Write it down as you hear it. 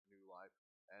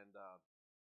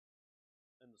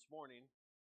And this morning,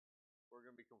 I'm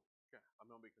going to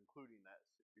be concluding that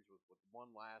series with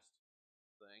one last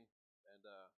thing, and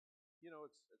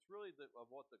it's really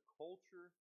of what the culture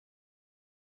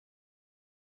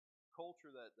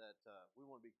that we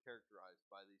want to be characterized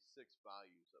by these 6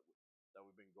 values that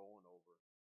we've been going over.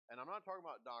 And I'm not talking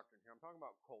about doctrine here. I'm talking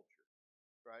about culture,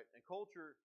 right? And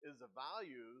culture is the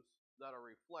values that are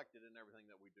reflected in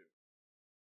everything that we do.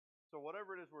 So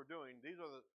whatever it is we're doing, these are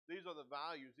the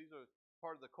values. These are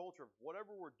part of the culture of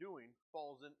whatever we're doing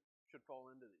should fall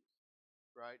into these,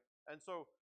 right? And so,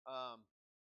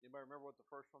 anybody remember what the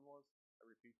first one was? I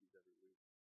repeat these every week.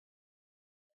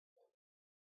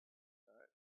 All right.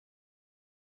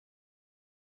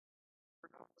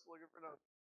 Looking for notes.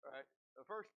 All right. The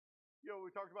first, we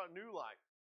talked about new life,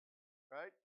 right?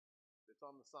 It's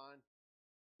on the sign.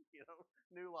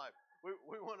 New life.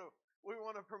 We want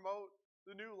to promote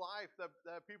the new life that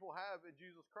people have in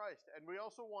Jesus Christ, and we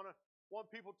also want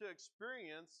people to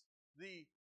experience the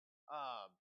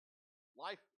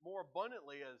life more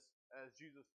abundantly as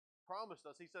Jesus promised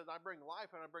us. He says, I bring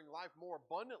life, and I bring life more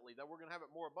abundantly, that we're going to have it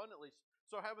more abundantly.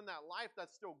 So having that life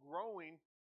that's still growing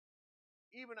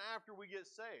even after we get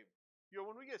saved.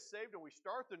 When we get saved and we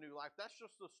start the new life, that's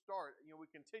just the start. We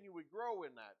continue, we grow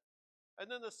in that.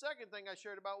 And then the second thing I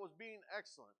shared about was being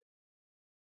excellent.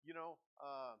 Did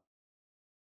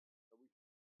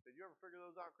you ever figure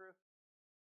those out, Chris?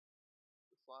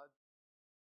 The slide?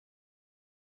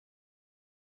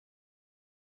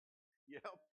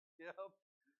 Yep.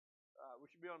 We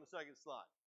should be on the second slide.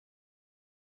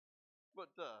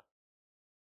 But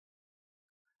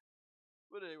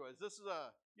anyways, this is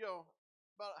about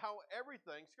how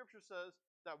everything. Scripture says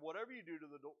that whatever you do to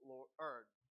the Lord, or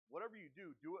whatever you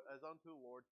do it as unto the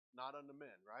Lord, not unto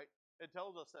men. Right? It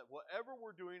tells us that whatever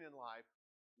we're doing in life,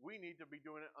 we need to be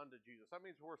doing it unto Jesus. That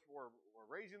means we're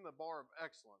raising the bar of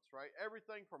excellence. Right?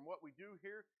 Everything from what we do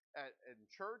here in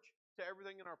church to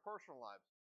everything in our personal lives.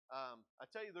 I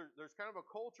tell you, there's kind of a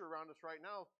culture around us right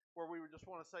now where we would just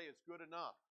want to say it's good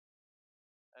enough,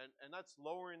 and that's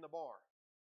lowering the bar.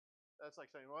 That's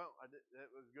like saying, well,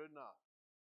 it was good enough.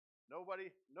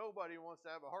 Nobody wants to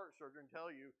have a heart surgeon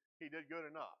tell you he did good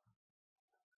enough,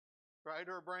 right?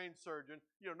 Or a brain surgeon.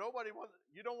 You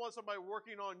don't want somebody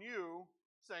working on you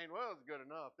saying, well, it's good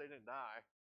enough. They didn't die,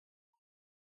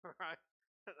 right?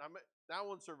 That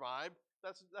one survived.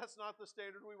 That's not the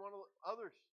standard we want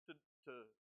others to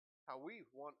how we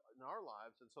want in our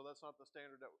lives, and so that's not the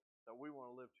standard that we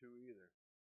want to live to either.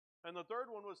 And the third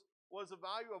one was the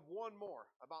value of one more,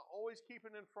 about always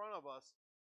keeping in front of us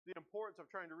the importance of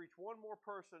trying to reach one more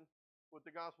person with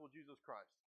the gospel of Jesus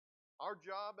Christ. Our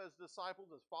job as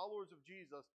disciples, as followers of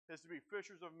Jesus, is to be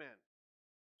fishers of men.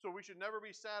 So we should never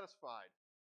be satisfied.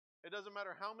 It doesn't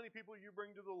matter how many people you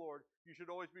bring to the Lord, you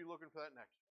should always be looking for that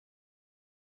next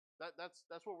one.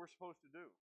 That's what we're supposed to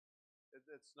do.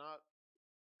 It's not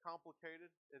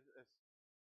complicated.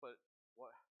 But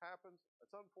what happens,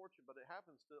 it's unfortunate, but it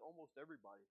happens to almost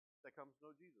everybody that comes to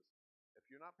know Jesus. If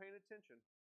you're not paying attention,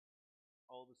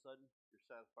 all of a sudden you're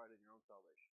satisfied in your own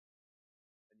salvation,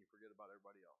 and you forget about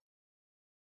everybody else.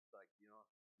 It's like,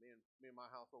 me and my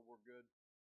household, we're good.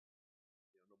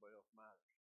 Nobody else matters.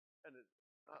 And it's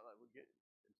not like we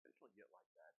intentionally get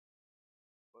like that,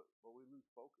 but we lose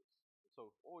focus.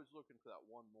 So always looking for that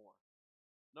one more.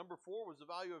 Number 4 was the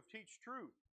value of teach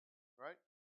truth, right?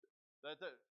 That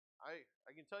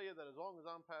I can tell you that as long as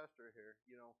I'm pastor here,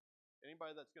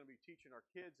 anybody that's going to be teaching our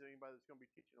kids, anybody that's going to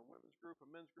be teaching a women's group, a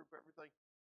men's group,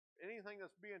 anything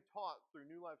that's being taught through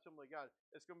New Life Assembly of God,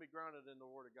 it's going to be grounded in the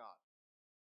Word of God.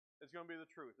 It's going to be the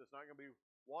truth. It's not going to be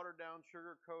watered down,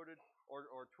 sugar-coated,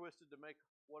 or twisted to make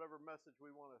whatever message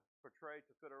we want to portray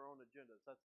to fit our own agendas.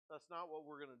 That's not what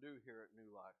we're going to do here at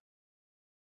New Life.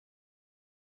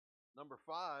 Number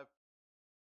 5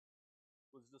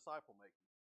 was disciple making.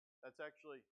 That's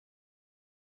actually,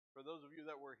 for those of you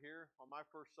that were here on my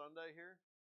first Sunday here,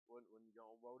 when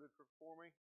y'all voted for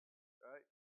me, right?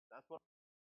 That's what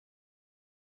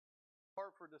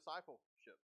part for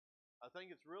discipleship. I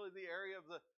think it's really the area of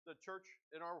the church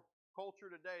in our culture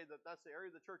today that's the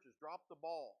area of the church has dropped the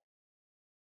ball.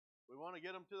 We want to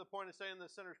get them to the point of saying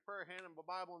the sinner's prayer, hand them the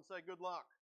Bible, and say, good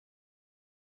luck.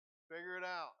 Figure it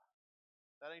out.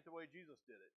 That ain't the way Jesus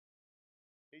did it.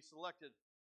 He selected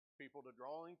people to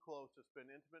draw in close, to spend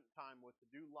intimate time with, to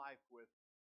do life with,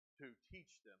 to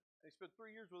teach them. And he spent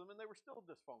 3 years with them, and they were still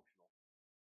dysfunctional.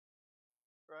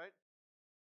 Right?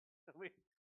 I mean,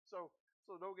 so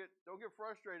don't get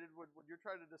frustrated when you're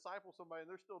trying to disciple somebody and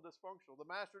they're still dysfunctional. The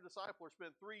master discipler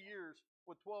spent 3 years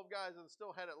with 12 guys and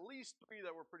still had at least 3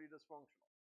 that were pretty dysfunctional.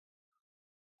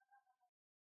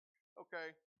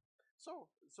 Okay, so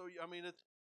I mean,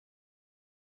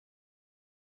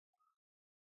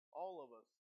 all of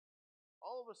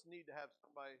us need to have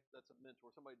somebody that's a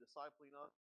mentor, somebody discipling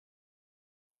us.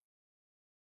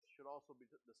 Should also be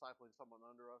discipling someone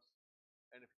under us.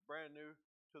 And if you're brand new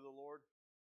to the Lord,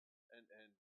 and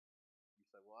you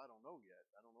say, well, I don't know yet.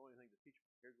 I don't know anything to teach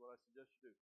me. Here's what I suggest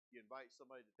you do. You invite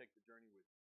somebody to take the journey with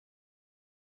you.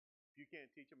 If you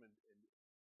can't teach them, and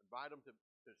invite them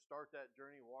to start that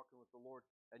journey walking with the Lord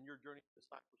and your journey of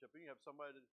discipleship. And you have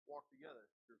somebody to walk together.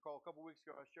 You recall a couple weeks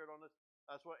ago I shared on this.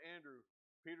 That's what Andrew,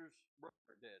 Peter's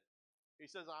brother, did.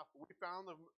 He says, we found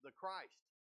the Christ.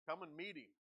 Come and meet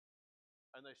him.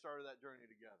 And they started that journey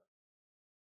together.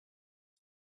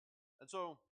 And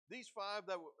so these five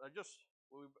that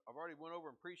I've already went over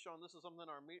and preached on. This is something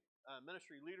our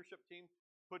ministry leadership team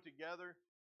put together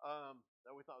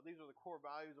that we thought these are the core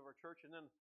values of our church. And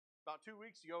then about 2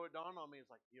 weeks ago, it dawned on me.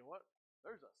 It's like, you know what?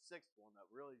 There's a sixth one that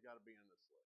really got to be in this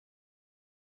list.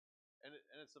 And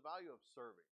it's the value of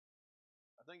serving.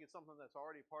 I think it's something that's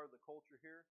already part of the culture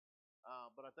here,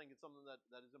 but I think it's something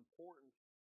that is important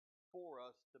for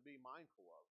us to be mindful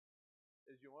of.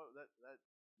 Is that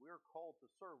we're called to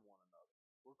serve one another.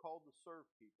 We're called to serve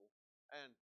people,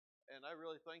 and I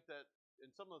really think that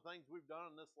in some of the things we've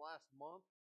done in this last month,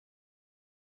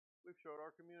 we've showed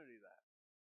our community that.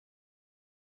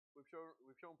 We've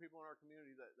shown people in our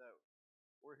community that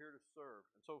we're here to serve,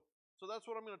 and so that's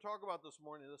what I'm going to talk about this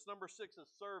morning. This number 6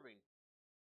 is serving.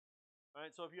 All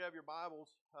right, so if you have your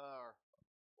Bibles,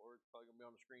 or it's probably going to be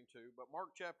on the screen too, but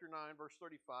Mark chapter 9, verse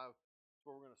 35 is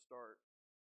where we're going to start.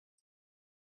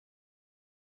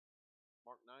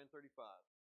 Mark 9:35.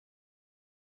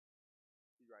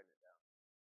 He's writing it down.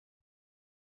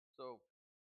 So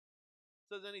it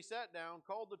says, then he sat down,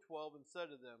 called the 12, and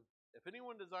said to them, if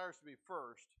anyone desires to be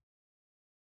first,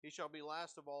 he shall be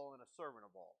last of all and a servant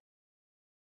of all.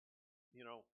 You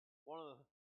know, one of the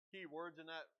key words in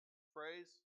that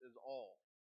phrase is all.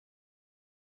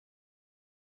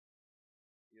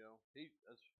 You know,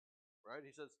 that's right.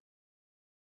 He says,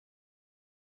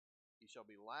 he shall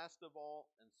be last of all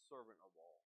and servant of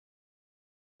all.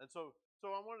 And so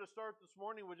I wanted to start this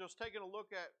morning with just taking a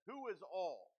look at who is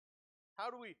all.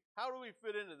 How do we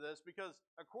fit into this? Because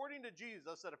according to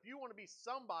Jesus, that if you want to be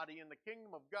somebody in the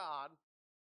kingdom of God,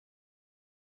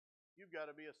 you've got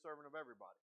to be a servant of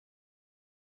everybody.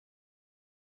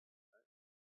 Right?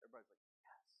 Everybody's like,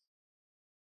 yes.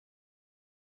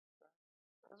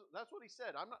 That's what he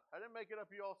said. I didn't make it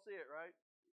up. You all see it, right?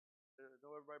 I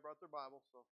know everybody brought their Bible,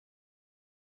 so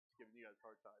just giving you guys a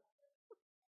hard time.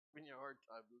 Giving you a hard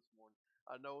time this morning.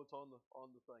 I know it's on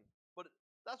the thing, but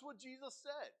that's what Jesus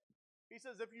said. He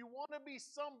says, if you want to be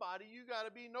somebody, you got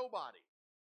to be nobody.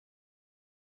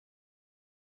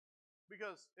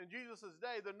 Because in Jesus'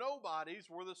 day, the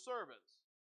nobodies were the servants.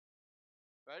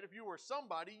 Right? If you were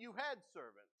somebody, you had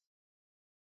servants.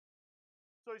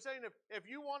 So he's saying if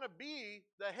you want to be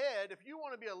the head, if you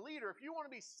want to be a leader, if you want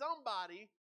to be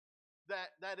somebody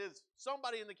that is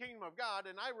somebody in the kingdom of God,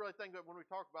 and I really think that when we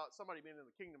talk about somebody being in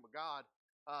the kingdom of God,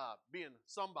 being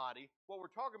somebody, what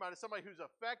we're talking about is somebody who's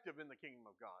effective in the kingdom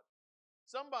of God.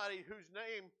 Somebody whose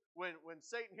name, when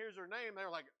Satan hears their name,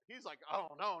 he's like,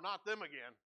 oh no, not them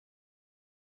again.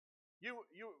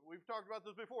 We've talked about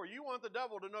this before. You want the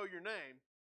devil to know your name.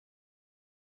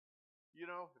 You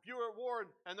know, if you were at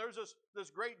war and there's this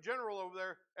great general over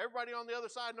there, everybody on the other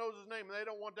side knows his name, and they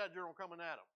don't want that general coming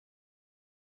at them.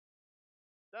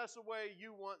 That's the way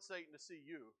you want Satan to see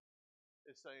you,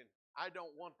 is saying, I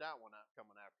don't want that one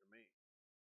coming after me.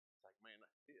 It's like, man,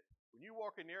 when you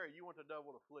walk in the area, you want the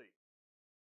devil to flee.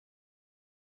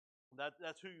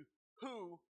 That's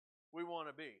who we want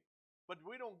to be. But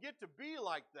we don't get to be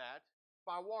like that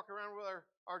by walking around with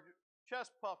our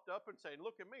chest puffed up and saying,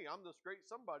 look at me, I'm this great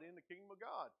somebody in the kingdom of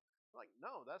God. Like,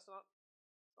 no, that's not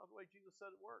the way Jesus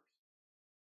said it works.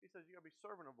 He says you got to be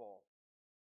servant of all.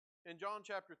 In John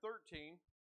chapter 13,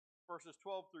 verses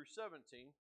 12 through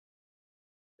 17,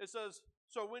 it says,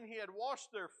 so when he had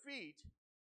washed their feet,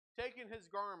 taken his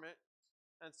garment,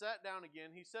 and sat down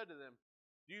again, he said to them,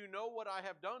 do you know what I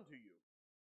have done to you?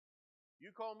 You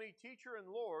call me teacher and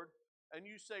Lord, and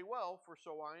you say, well, for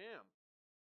so I am.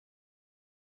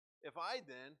 If I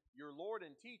then, your Lord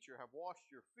and teacher, have washed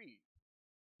your feet,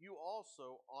 you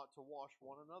also ought to wash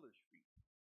one another's feet.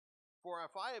 For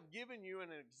if I have given you an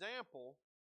example,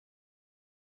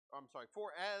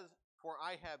 for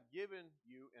I have given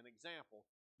you an example,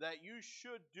 that you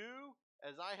should do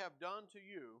as I have done to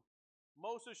you,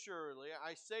 most assuredly,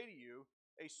 I say to you,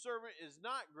 a servant is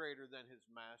not greater than his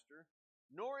master,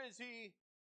 nor is he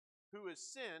who is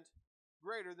sent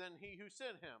greater than he who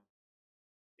sent him.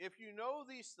 If you know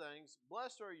these things,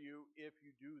 blessed are you if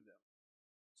you do them.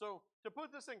 So to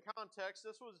put this in context,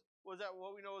 this was at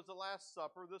what we know as the Last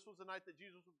Supper. This was the night that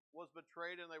Jesus was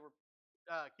betrayed, and they were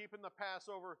keeping the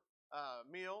Passover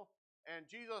meal. And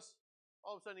Jesus,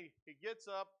 all of a sudden, he gets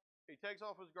up, he takes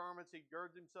off his garments, he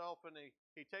girds himself, and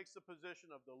he takes the position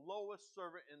of the lowest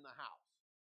servant in the house.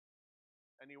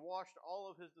 And he washed all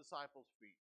of his disciples'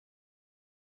 feet.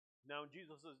 Now, in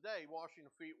Jesus' day, washing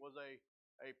the feet was a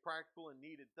practical and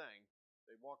needed thing.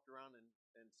 They walked around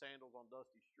in sandals on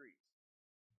dusty streets.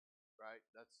 Right?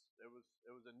 It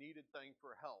was a needed thing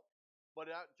for help. But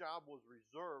that job was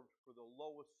reserved for the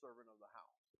lowest servant of the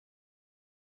house.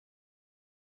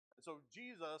 And so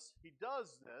Jesus, he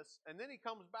does this, and then he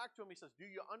comes back to him. He says, do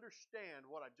you understand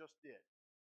what I just did?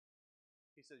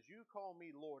 He says, you call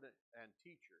me Lord and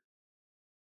teacher.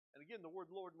 And again, the word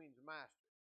Lord means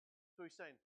master. So he's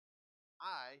saying,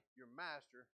 I, your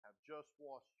master, have just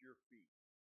washed your feet.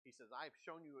 He says, I've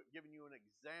given you an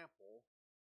example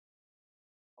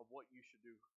of what you should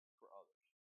do for others.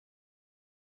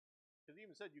 Because he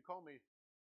even said, you call me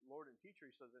Lord and teacher.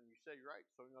 He says, and you say you're right.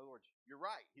 So in other words, you're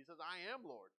right. He says, I am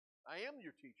Lord. I am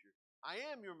your teacher. I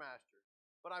am your master.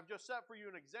 But I've just set for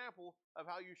you an example of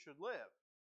how you should live.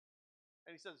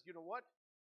 And he says, you know what?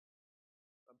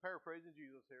 I'm paraphrasing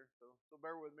Jesus here, so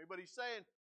bear with me. But he's saying,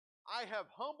 I have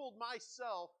humbled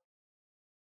myself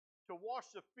to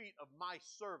wash the feet of my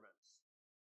servants.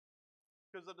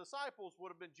 Because the disciples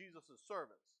would have been Jesus'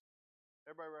 servants.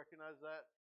 Everybody recognize that?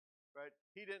 Right?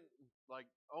 He didn't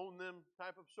own them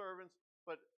type of servants,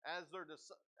 but as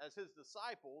his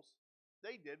disciples,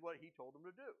 they did what he told them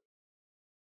to do.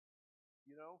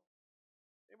 You know?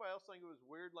 Anybody else think it was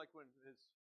weird when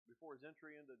before his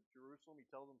entry into Jerusalem, he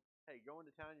tells them, hey, go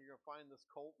into town, you're going to find this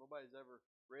colt nobody's ever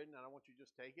ridden, and I want you to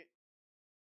just take it?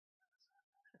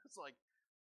 It's like,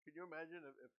 can you imagine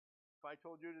if I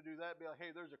told you to do that, be like,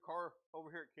 hey, there's a car over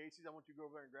here at Casey's. I want you to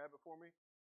go over there and grab it for me.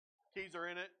 Keys are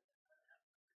in it.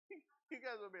 You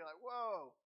guys would be like,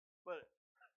 whoa. But,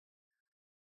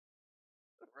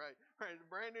 right, a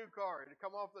brand new car to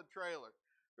come off the trailer,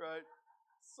 right?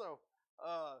 So,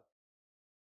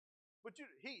 but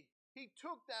he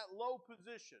took that low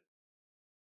position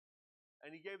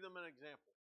and he gave them an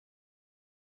example.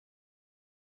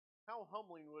 How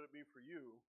humbling would it be for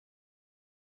you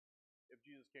if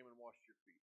Jesus came and washed your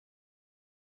feet?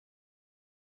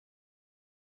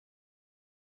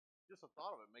 Just the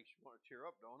thought of it makes you want to tear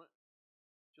up, don't it?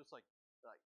 Just I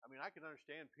can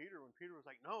understand Peter when Peter was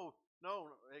like, no,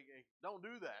 hey, don't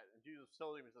do that. And Jesus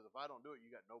told him, he says, if I don't do it,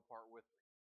 you got no part with me.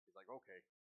 He's like, okay,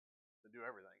 then do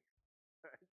everything.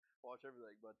 Watch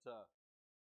everything.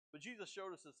 But Jesus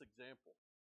showed us this example.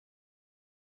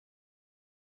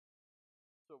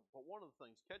 So, but one of the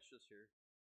things, catch this here,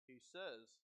 he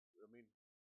says,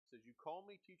 you call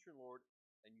me teacher and Lord,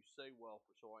 and you say, well,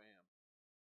 for so I am.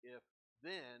 If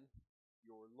then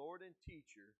your Lord and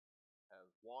teacher have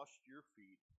washed your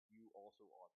feet, you also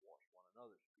ought to wash one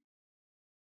another's feet.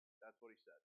 That's what he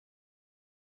said.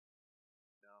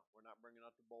 Now, we're not bringing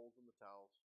out the bowls and the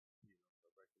towels.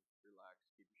 Everybody can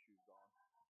relax, keep your shoes on.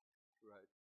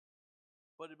 Right.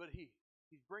 But he's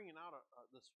bringing out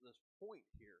this point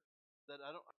here that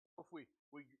I don't know if we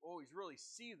always really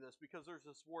see this, because there's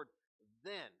this word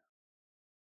then.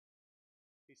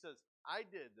 He says, I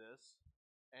did this,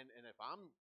 and if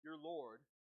I'm your Lord,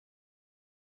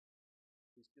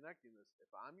 he's connecting this. If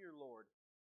I'm your Lord,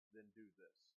 then do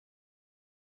this.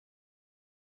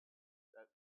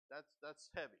 That's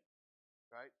heavy,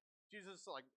 right? Jesus,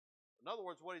 in other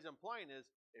words, what he's implying is,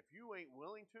 if you ain't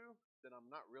willing to, then I'm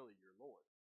not really your Lord.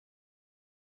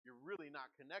 You're really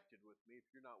not connected with me if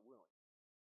you're not willing.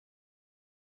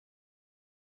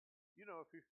 You know, if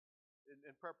you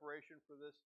in preparation for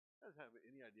this, I don't have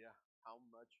any idea how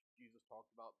much Jesus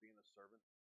talked about being a servant.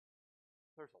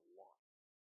 There's a lot.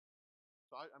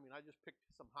 So I just picked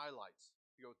some highlights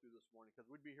to go through this morning, because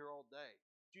we'd be here all day.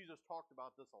 Jesus talked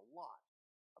about this a lot,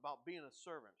 about being a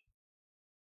servant.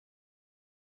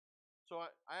 So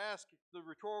I ask the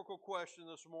rhetorical question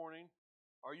this morning,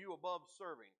 are you above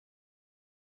serving?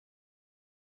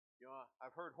 You know,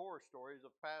 I've heard horror stories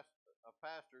of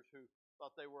pastors who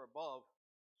thought they were above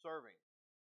serving.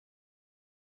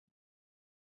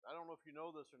 I don't know if you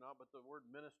know this or not, but the word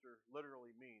minister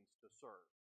literally means to serve.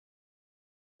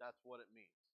 That's what it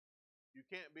means. You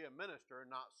can't be a minister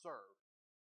and not serve.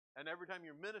 And every time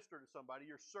you minister to somebody,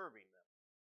 you're serving them.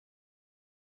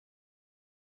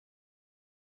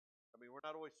 We're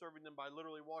not always serving them by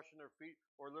literally washing their feet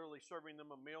or literally serving them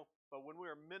a meal, but when we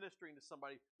are ministering to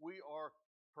somebody, we are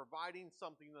providing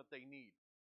something that they need.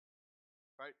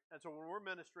 Right? And so when we're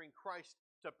ministering Christ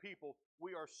to people,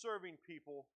 we are serving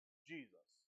people Jesus.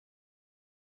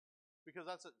 because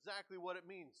that's exactly what it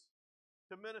means.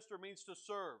 To minister means to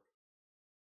serve.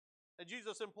 And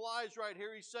Jesus implies right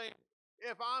here, he's saying,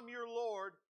 if I'm your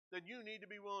Lord, then you need to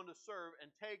be willing to serve and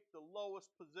take the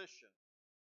lowest position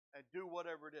and do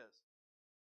whatever it is.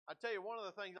 I tell you, one of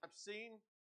the things I've seen,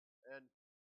 and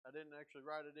I didn't actually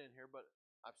write it in here, but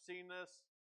I've seen this.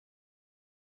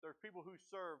 There's people who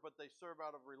serve, but they serve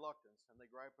out of reluctance, and they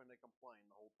gripe and they complain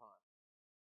the whole time.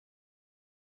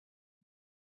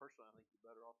 Personally, I think you're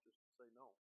better off just to say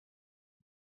no.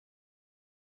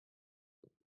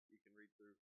 You can read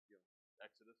through,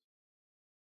 Exodus,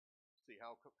 see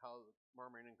how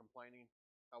murmuring and complaining,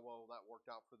 how well that worked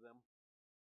out for them.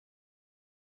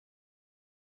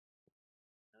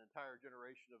 An entire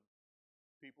generation of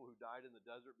people who died in the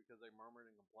desert because they murmured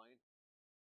and complained.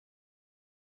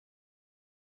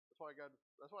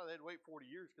 That's why they had to wait 40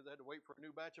 years, because they had to wait for a new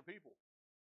batch of people.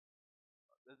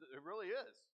 It really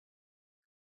is.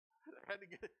 They had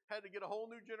to get a whole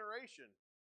new generation.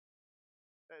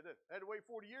 They had to wait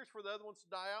 40 years for the other ones to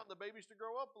die out and the babies to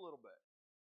grow up a little bit.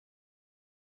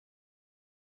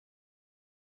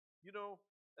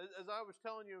 As I was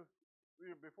telling you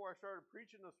before I started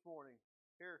preaching this morning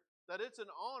here, that it's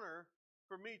an honor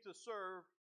for me to serve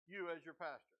you as your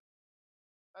pastor.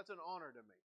 That's an honor to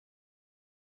me.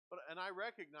 And I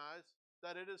recognize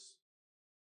that it is,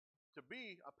 to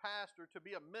be a pastor, to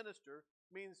be a minister,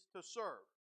 means to serve.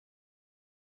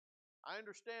 I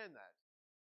understand that.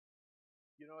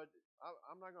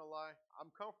 I'm not going to lie.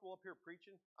 I'm comfortable up here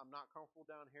preaching. I'm not comfortable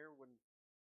down here when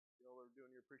they're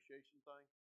doing your appreciation thing,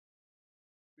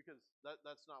 because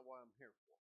that's not what I'm here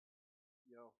for.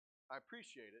 I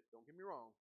appreciate it. Don't get me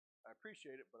wrong. I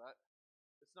appreciate it, but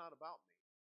it's not about me.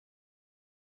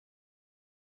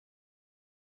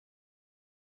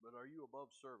 But are you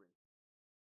above serving?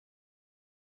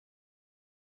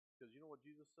 Because you know what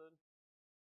Jesus said?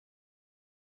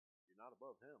 You're not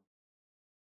above him.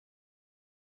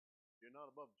 You're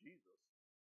not above Jesus.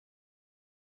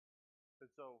 And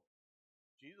so,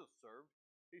 Jesus served.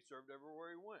 He served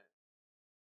everywhere he went.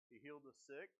 He healed the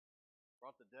sick,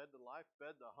 brought the dead to life,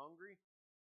 fed the hungry.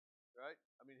 Right?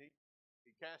 I mean, he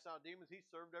cast out demons. He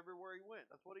served everywhere he went.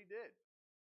 That's what he did.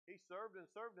 He served and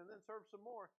then served some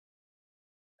more.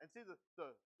 And see, the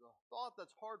thought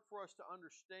that's hard for us to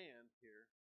understand here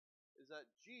is that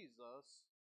Jesus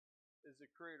is the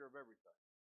creator of everything.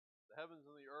 The heavens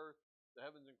and the earth. The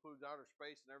heavens includes outer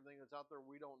space and everything that's out there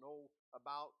we don't know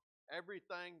about.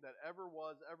 Everything that ever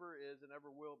was, ever is, and ever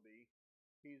will be,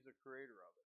 he's the creator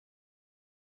of it.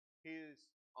 He is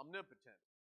omnipotent.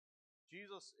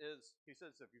 Jesus is, he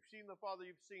says, if you've seen the Father,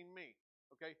 you've seen me.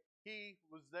 Okay? He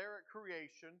was there at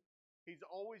creation. He's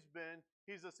always been.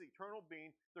 He's this eternal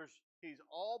being. He's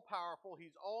all powerful.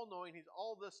 He's all knowing. He's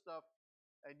all this stuff.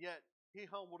 And yet, he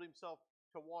humbled himself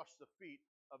to wash the feet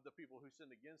of the people who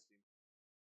sinned against him.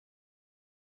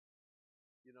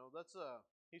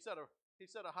 He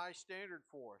set a high standard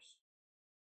for us.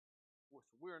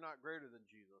 We are not greater than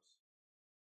Jesus.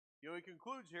 He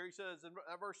concludes here, he says in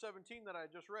verse 17 that I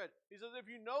just read, he says, if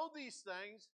you know these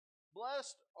things,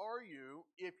 blessed are you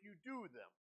if you do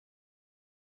them.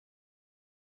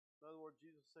 In other words,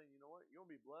 Jesus is saying, you know what? You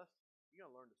want to be blessed? You got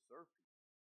to learn to serve people.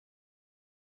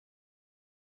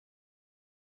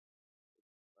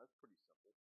 That's pretty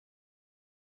simple.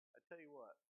 I tell you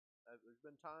what, there's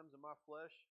been times in my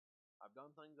flesh, I've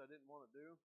done things I didn't want to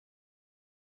do,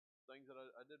 things that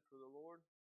I did for the Lord,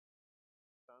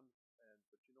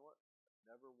 but you know what? I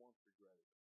never once regretted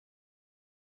it.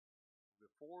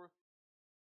 Before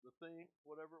the thing,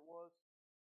 whatever it was,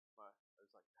 I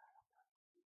was like, I'm not going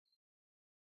to do this.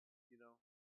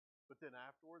 But then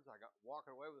afterwards, I got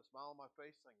walking away with a smile on my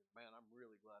face, thinking, man, I'm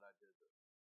really glad I did this.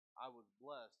 I was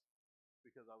blessed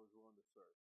because I was willing to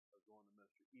serve. I was willing to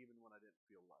minister, even when I didn't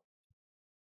feel like it.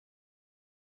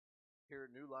 Here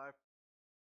at New Life,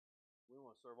 we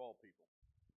want to serve all people.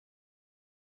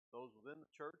 Those within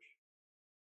the church,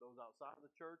 those outside of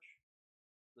the church,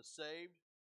 the saved,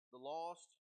 the lost,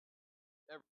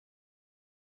 everyone.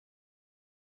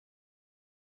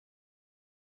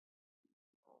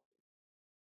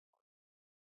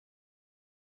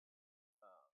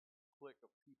 Clique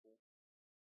of people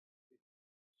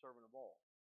serving of all.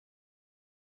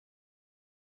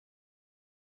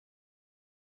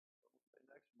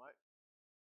 Next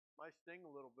might sting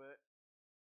a little bit,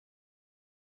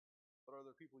 but are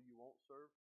there people you won't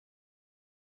serve?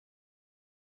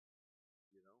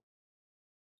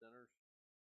 Sinners,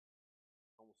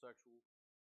 homosexuals,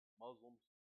 Muslims,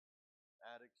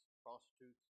 addicts,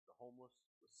 prostitutes, the homeless,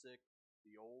 the sick,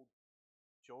 the old,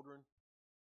 children.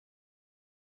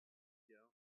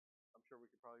 I'm sure we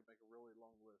could probably make a really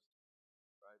long list.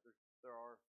 right? There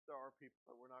are people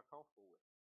that we're not comfortable with,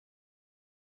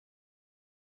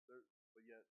 but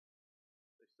yet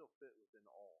they still fit within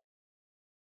all.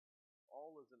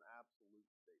 All is an absolute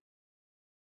statement.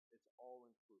 It's all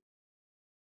inclusive.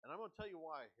 And I'm going to tell you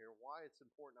why here, why it's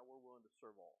important that we're willing to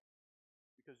serve all.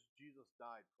 Because Jesus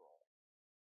died for all.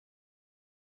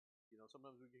 You know,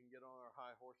 sometimes we can get on our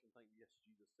high horse and think, yes,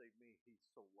 Jesus saved me. He's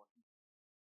so lucky.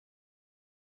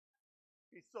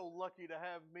 He's so lucky to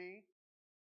have me.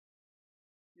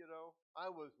 You know,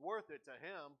 I was worth it to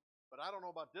him, but I don't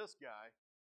know about this guy.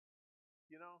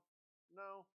 You know,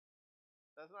 no,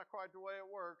 that's not quite the way it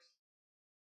works.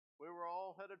 We were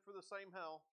all headed for the same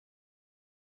hell.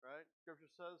 Right?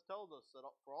 Scripture tells us that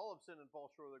for all have sinned and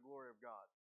fall short of the glory of God.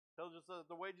 Tells us that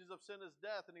the wages of sin is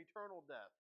death and eternal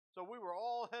death. So we were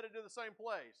all headed to the same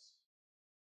place,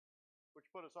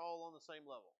 which put us all on the same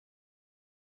level.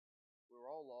 We were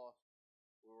all lost.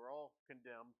 We were all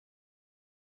condemned.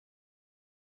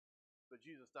 But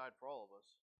Jesus died for all of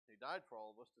us. He died for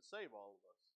all of us to save all of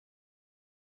us.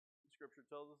 The Scripture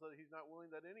tells us that He's not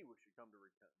willing that any should come to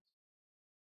repentance.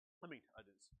 I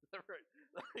didn't say that right.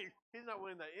 He's not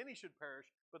willing that any should perish,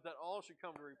 but that all should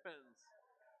come to repentance.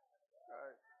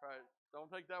 Right.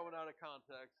 Don't take that one out of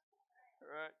context.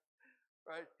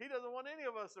 Right. He doesn't want any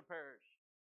of us to perish.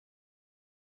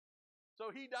 So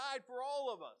He died for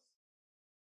all of us.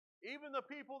 Even the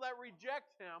people that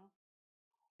reject Him,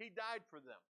 He died for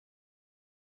them.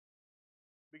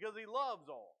 Because He loves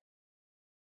all.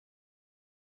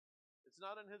 It's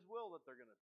not in His will that they're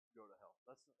going to go to hell.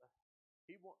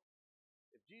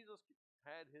 If Jesus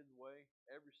had His way,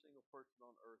 every single person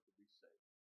on earth would be saved.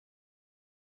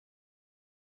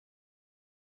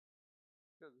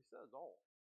 Because He says all.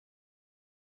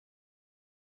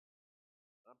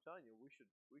 I'm telling you, we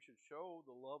should show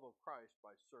the love of Christ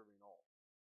by serving all.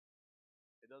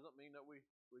 It doesn't mean that we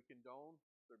condone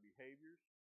their behaviors.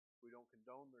 We don't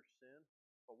condone their sin.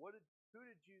 But who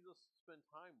did Jesus spend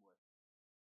time with?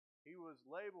 He was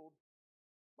labeled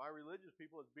by religious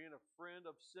people as being a friend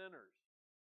of sinners.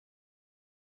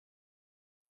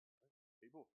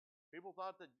 People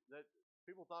thought that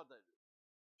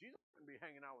Jesus couldn't be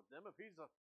hanging out with them. If he's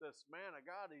this man of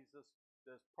God, he's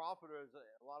this prophet, as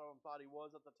a lot of them thought he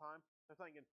was at the time. They're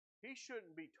thinking he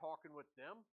shouldn't be talking with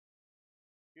them.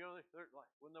 You know, they're like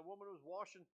when the woman was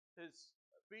washing his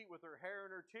feet with her hair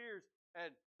and her tears,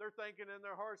 and they're thinking in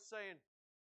their hearts, saying,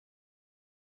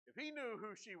 if he knew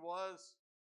who she was,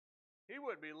 he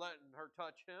wouldn't be letting her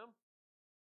touch him.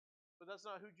 But that's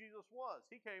not who Jesus was.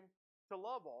 He came to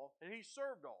love all, and He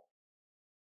served all.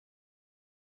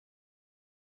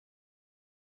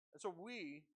 And so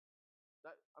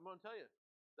I'm going to tell you,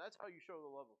 that's how you show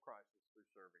the love of Christ, is through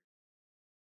serving.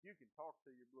 You can talk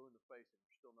till you're blue in the face and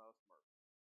you're still not a Smurf.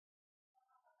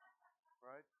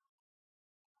 Right?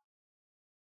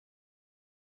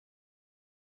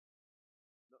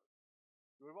 No,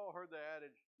 we've all heard the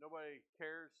adage, nobody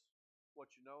cares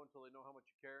what you know until they know how much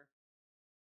you care.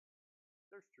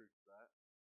 There's truth to that.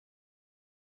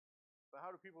 But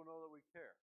how do people know that we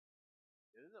care?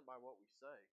 It isn't by what we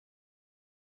say.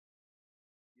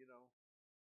 You know,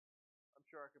 I'm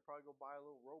sure I could probably go buy a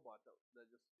little robot that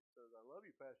just says, I love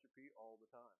you, Pastor Pete, all the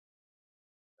time.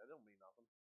 That don't mean nothing.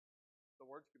 The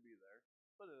words could be there,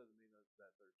 but it doesn't mean that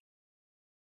there's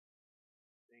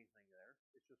anything there.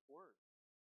 It's just words.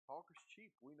 Talk is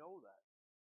cheap. We know that.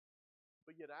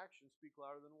 But yet actions speak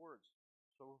louder than words.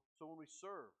 So when we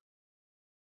serve.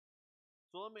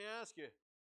 So let me ask you,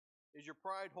 is your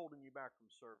pride holding you back from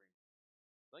serving?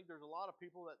 I think there's a lot of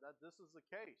people that this is the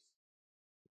case.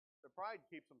 Their pride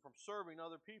keeps them from serving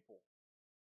other people.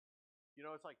 You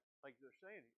know, it's like they're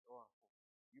saying, well,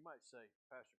 you might say,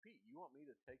 Pastor Pete, you want me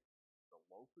to take the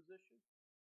low position?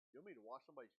 You want me to wash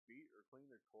somebody's feet or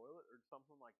clean their toilet or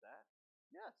something like that?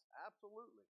 Yes,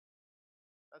 absolutely.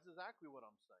 That's exactly what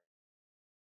I'm saying.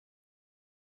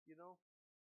 You know,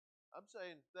 I'm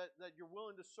saying that you're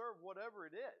willing to serve whatever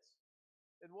it is,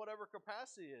 in whatever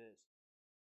capacity it is.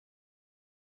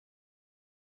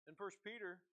 In 1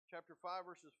 Peter chapter 5,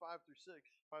 verses 5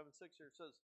 and 6 here, it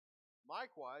says,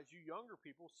 likewise, you younger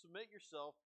people, submit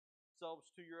yourselves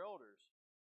to your elders.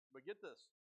 But get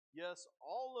this. Yes,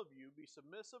 all of you be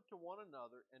submissive to one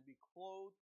another and be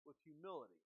clothed with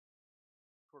humility.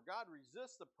 For God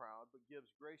resists the proud, but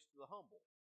gives grace to the humble.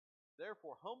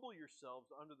 Therefore, humble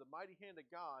yourselves under the mighty hand of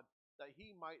God, that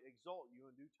He might exalt you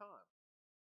in due time.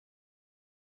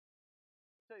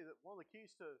 I tell you that one of the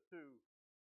keys to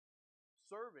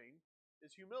serving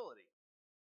is humility.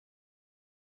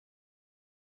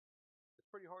 It's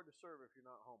pretty hard to serve if you're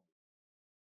not humble.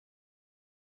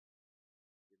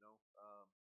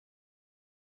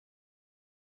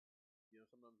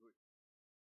 we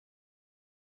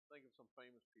think of some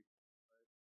famous people, right?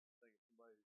 Think of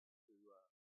somebody who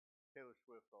Taylor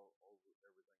Swift all over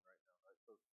everything right now, right?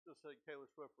 So just take Taylor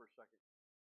Swift for a second.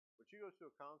 When she goes to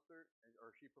a concert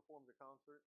or she performs a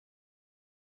concert,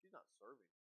 she's not serving.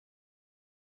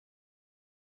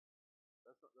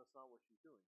 That's not what she's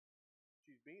doing.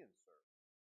 She's being served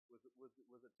with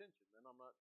attention. And I'm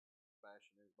not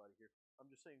bashing anybody here. I'm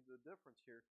just saying the difference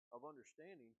here of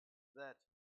understanding that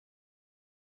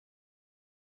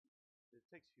it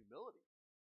takes humility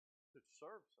to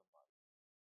serve somebody.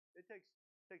 It takes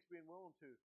being willing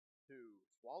to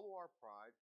swallow our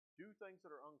pride, do things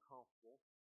that are uncomfortable,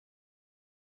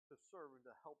 to serve and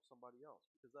to help somebody else.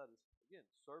 Because that is, again,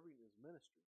 serving is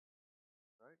ministry.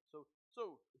 Right? So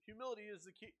humility is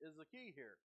the key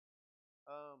here.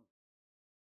 And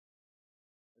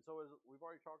so as we've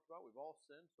already talked about, we've all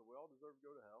sinned, so we all deserve to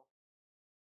go to hell.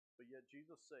 But yet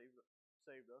Jesus saved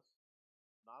us,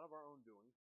 not of our own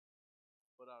doing,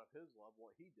 but out of His love,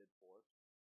 what He did for us.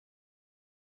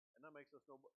 And that makes us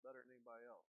no better than anybody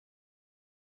else.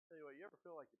 Tell you what, you ever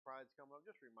feel like your pride's coming up,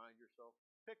 just remind yourself.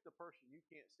 Pick the person you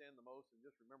can't stand the most and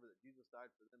just remember that Jesus died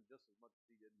for them just as much as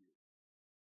He did you.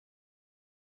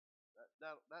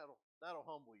 That'll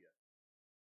humble you.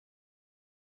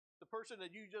 The person that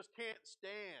you just can't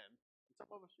stand. And some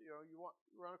of us, you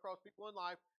run across people in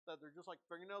life that they're just like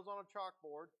fingernails on a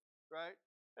chalkboard, right?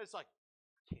 And it's like,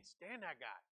 I can't stand that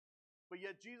guy. But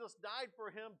yet Jesus died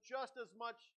for him just as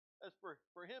much as for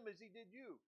him as He did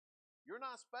you. You're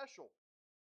not special.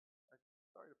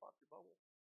 Sorry to pop your bubble.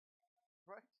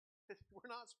 Right? We're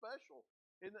not special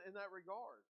in that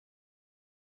regard.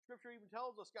 Scripture even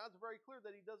tells us God's very clear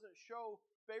that He doesn't show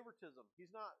favoritism. He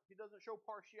doesn't show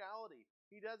partiality.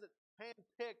 He doesn't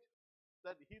handpick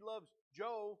that He loves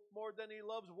Joe more than He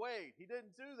loves Wade. He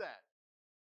didn't do that.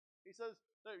 He says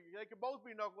they can both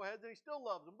be knuckleheads and He still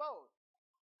loves them both.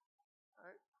 All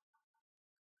right?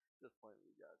 Just playing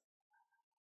with you guys.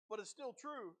 But it's still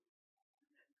true.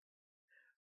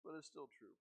 But it's still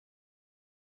true.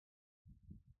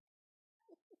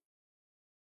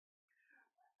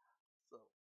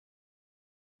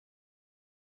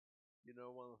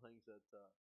 So, one of the things that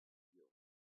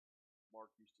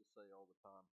Mark used to say all the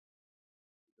time,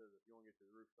 he says, if you want to get to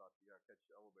the rooftop, you got to catch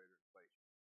the elevator in the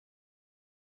basement.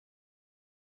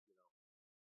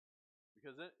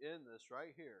 Because in this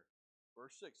right here,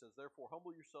 verse 6 says, therefore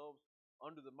humble yourselves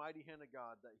under the mighty hand of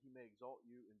God that He may exalt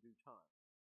you in due time.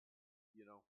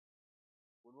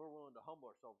 When we're willing to humble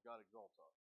ourselves, God exalts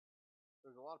us.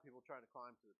 There's a lot of people trying to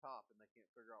climb to the top and they can't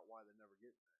figure out why they never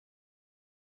get there.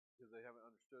 Because they haven't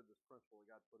understood this principle that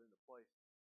God put into place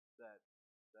that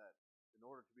in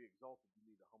order to be exalted, you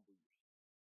need to humble yourself.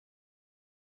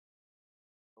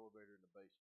 Elevator in the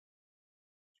basement.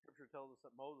 Scripture tells us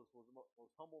that Moses was the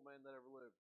most humble man that ever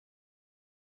lived.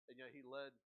 And yet he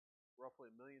led roughly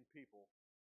 1 million people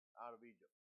out of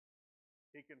Egypt.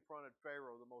 He confronted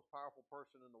Pharaoh, the most powerful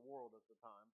person in the world at the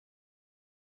time.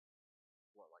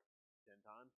 What, like 10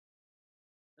 times?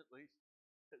 At least.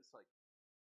 It's like,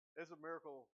 it's a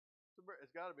miracle.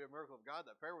 It's got to be a miracle of God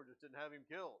that Pharaoh just didn't have him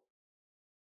killed.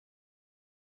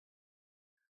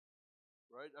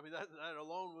 Right? I mean, that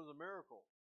alone was a miracle.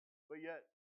 But yet,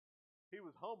 he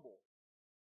was humble.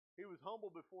 He was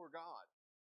humble before God.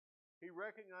 He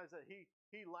recognized that he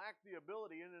lacked the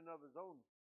ability in and of his own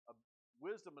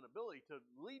wisdom and ability to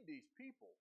lead these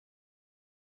people.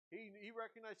 He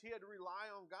recognized he had to rely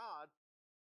on God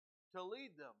to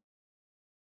lead them.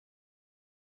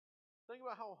 Think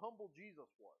about how humble Jesus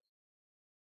was.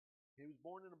 He was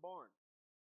born in a barn.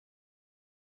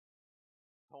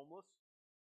 Homeless.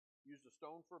 Used a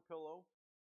stone for a pillow.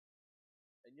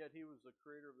 And yet he was the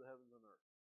creator of the heavens and earth.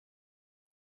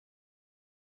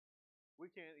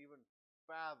 We can't even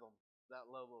fathom that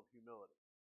level of humility.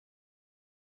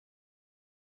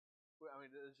 I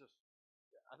mean, it's just,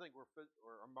 I think our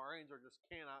brains are just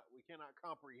we cannot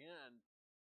comprehend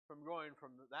from going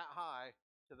from that high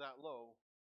to that low.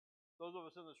 Those of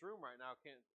us in this room right now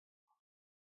can't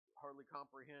hardly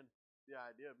comprehend the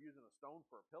idea of using a stone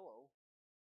for a pillow.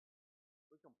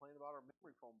 We complain about our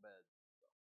memory foam beds.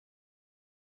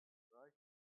 Right?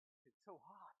 It's so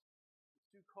hot. It's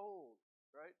too cold.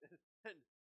 Right?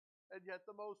 And yet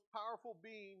the most powerful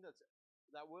being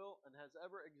that will and has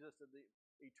ever existed, the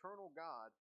eternal God,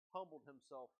 humbled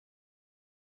himself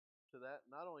to that.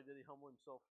 Not only did he humble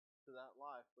himself to that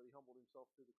life, but he humbled himself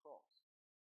to the cross.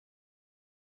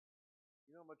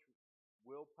 You know how much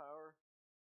willpower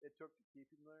it took to keep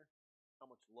him there? How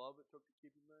much love it took to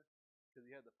keep him there? Because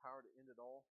he had the power to end it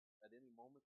all at any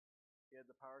moment. He had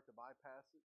the power to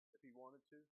bypass it if he wanted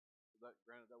to.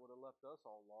 Granted, that would have left us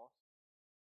all lost.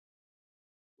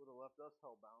 left us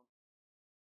hellbound,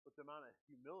 but the amount of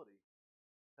humility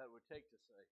that it would take to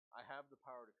say, I have the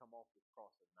power to come off this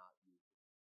cross and not use it.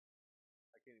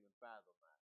 I can't even fathom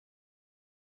that.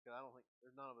 Because I don't think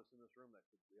there's none of us in this room that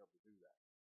could be able to do that.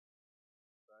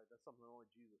 Right? That's something only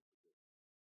Jesus could do.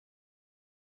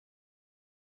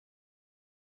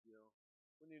 You know,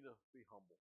 we need to be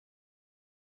humble.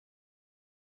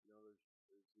 You know, there's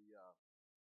the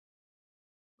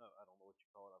no, I don't know what you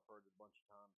call it. I've heard it a bunch of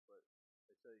times, but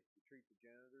they say you treat the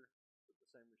janitor with the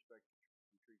same respect you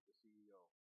treat the CEO.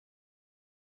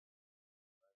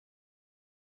 Right?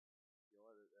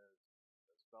 You know,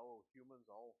 as fellow humans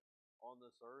all on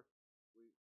this earth,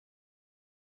 there's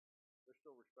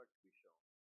still respect to be shown,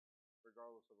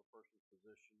 regardless of a person's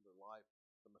position, their life,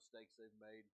 the mistakes they've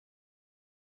made.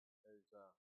 There's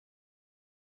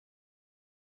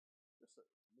just to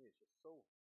me, it's just so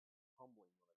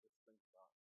humbling when I just think about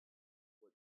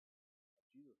what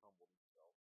Jesus humbled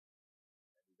himself,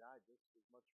 and he died just as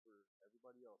much for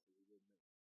everybody else as he did me.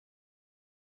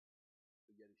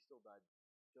 But yet he still died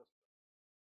just for me.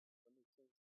 Does that make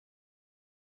sense?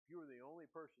 If you were the only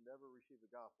person to ever receive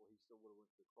the gospel, he still would have went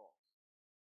to the cross.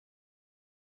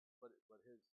 But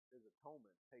his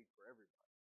atonement paid for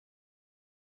everybody.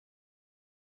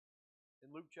 In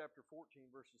Luke chapter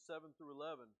 14, verses 7 through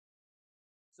 11,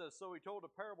 it says, So he told a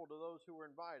parable to those who were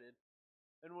invited,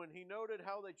 and when he noted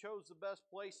how they chose the best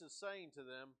places, saying to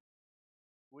them,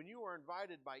 When you are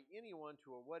invited by anyone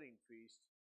to a wedding feast,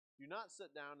 do not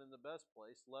sit down in the best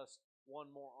place, lest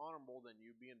one more honorable than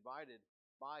you be invited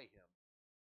by him.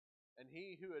 And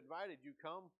he who invited you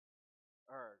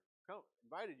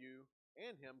invited you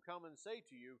and him come and say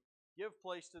to you, Give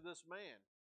place to this man.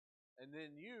 And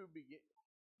then you begin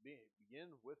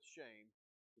with shame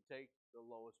to take the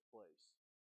lowest place.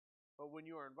 But when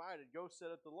you are invited, go sit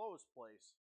at the lowest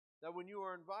place, that when you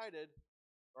are invited,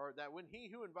 or that when he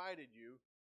who invited you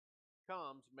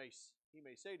comes, he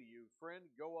may say to you, Friend,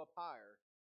 go up higher.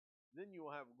 Then you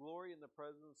will have glory in the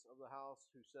presence of the house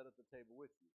who sat at the table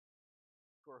with you.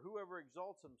 For whoever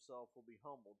exalts himself will be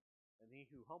humbled, and he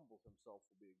who humbles himself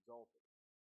will be exalted.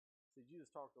 See,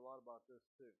 Jesus talked a lot about this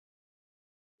too.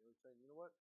 You know, he's saying, you know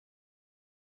what?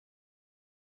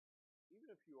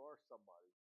 Even if you are somebody,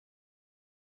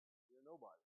 you're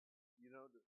nobody. You know,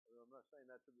 I'm not saying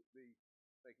that to be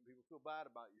making people feel bad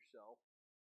about yourself,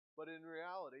 but in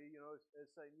reality, you know,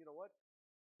 it's saying, you know what?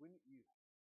 We need to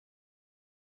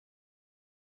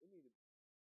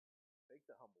take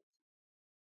the humble seat,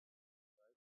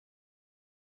 right?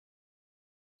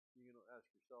 You can ask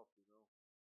yourself, you know,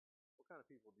 what kind of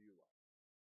people do you like?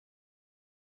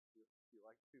 Do you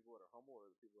like the people that are humble or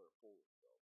the people that are full of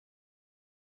themselves?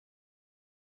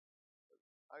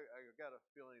 I got a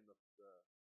feeling the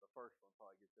first one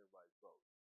probably gets everybody's vote.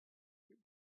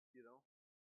 You know?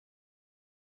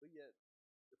 But yet,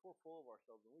 if we're full of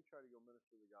ourselves and we try to go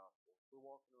minister the gospel, we're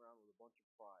walking around with a bunch of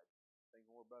pride,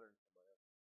 thinking we're better than somebody else.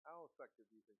 How effective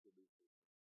do you think you'll be for the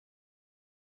kingdom?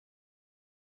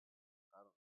 I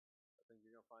think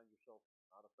you're going to find yourself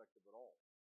not effective at all.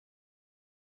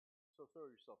 So show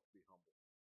yourself to be humble.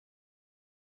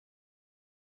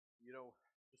 You know,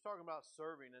 just talking about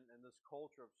serving and this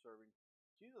culture of serving,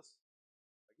 Jesus,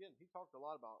 again, he talked a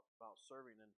lot about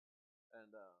serving, and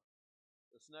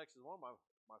this next is one of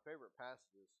my favorite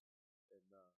passages, and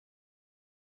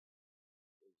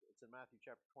it's in Matthew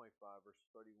chapter 25, verses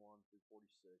 31 through 46.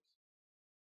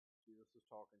 Jesus is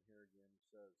talking here again. He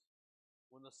says,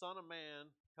 When the Son of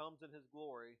Man comes in his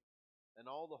glory, and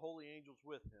all the holy angels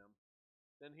with him,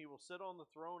 then he will sit on the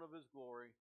throne of his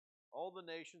glory. All the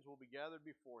nations will be gathered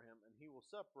before him, and he will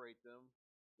separate them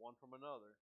one from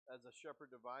another, as a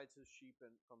shepherd divides his sheep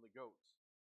from the goats.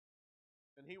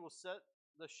 And he will set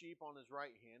the sheep on his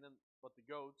right hand, but the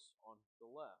goats on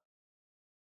the left.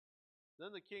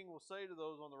 Then the king will say to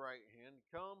those on the right hand,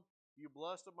 Come, you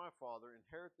blessed of my Father,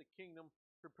 inherit the kingdom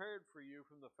prepared for you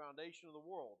from the foundation of the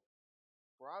world.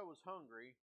 For I was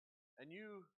hungry, and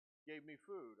you gave me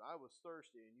food. I was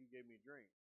thirsty, and you gave me drink.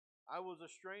 I was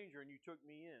a stranger, and you took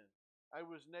me in. I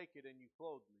was naked, and you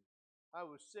clothed me. I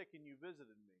was sick, and you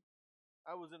visited me.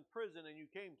 I was in prison, and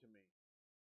you came to me.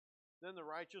 Then the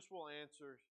righteous will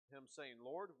answer him, saying,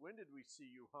 Lord, when did we see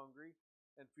you hungry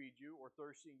and feed you, or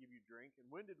thirsty and give you drink?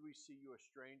 And when did we see you a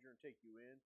stranger and take you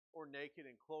in, or naked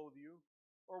and clothe you?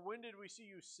 Or when did we see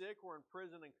you sick or in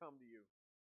prison and come to you?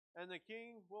 And the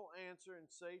king will answer and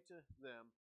say to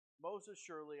them, Most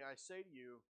assuredly I say to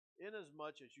you,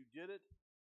 inasmuch as you did it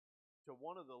to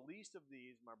one of the least of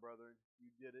these, my brethren,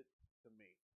 you did it to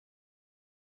me.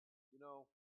 You know,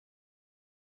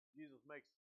 Jesus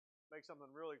makes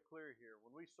something really clear here.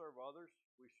 When we serve others,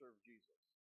 we serve Jesus.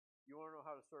 You want to know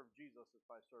how to serve Jesus? It's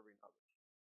by serving others.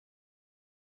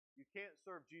 You can't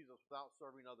serve Jesus without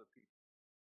serving other people.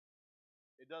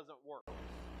 It doesn't work.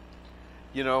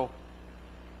 You know,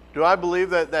 do I believe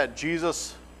that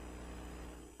Jesus,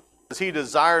 does he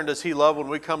desire and does he love when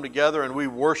we come together and we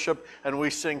worship and we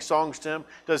sing songs to him?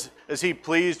 Is he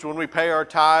pleased when we pay our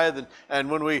tithe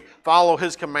and when we follow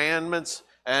his commandments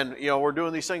and, you know, we're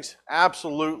doing these things?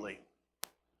 Absolutely.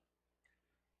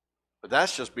 But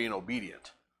that's just being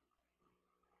obedient.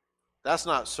 That's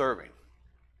not serving.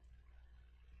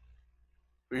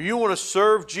 If you want to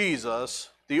serve Jesus,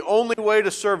 the only way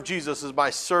to serve Jesus is by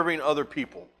serving other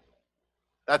people.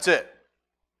 That's it.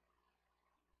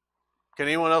 Can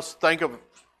anyone else think of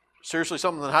seriously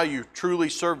something on how you truly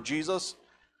serve Jesus?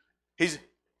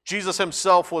 Jesus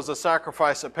himself was a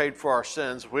sacrifice that paid for our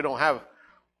sins.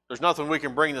 There's nothing we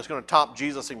can bring that's going to top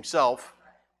Jesus himself.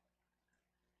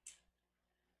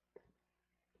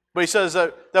 But he says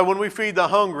that when we feed the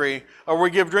hungry, or we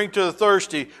give drink to the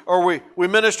thirsty, or we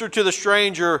minister to the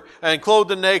stranger and clothe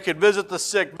the naked, visit the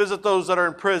sick, visit those that are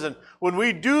in prison, when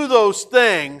we do those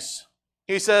things,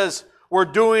 he says we're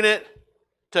doing it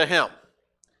to him.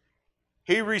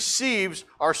 He receives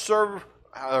our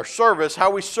service, how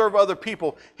we serve other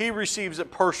people, he receives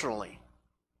it personally.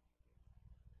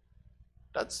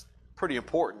 That's pretty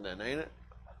important then, ain't it?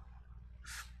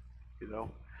 You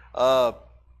know.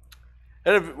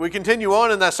 And if we continue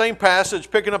on in that same passage,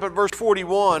 picking up at verse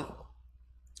 41, it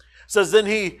says, then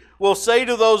he will say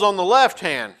to those on the left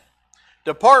hand,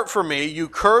 depart from me, you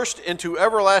cursed, into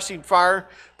everlasting fire,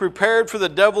 prepared for the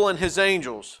devil and his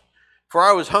angels. For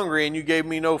I was hungry, and you gave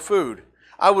me no food.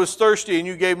 I was thirsty, and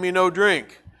you gave me no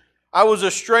drink. I was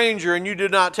a stranger, and you did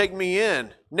not take me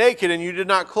in. Naked, and you did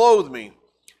not clothe me.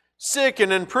 Sick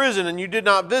and in prison, and you did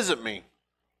not visit me.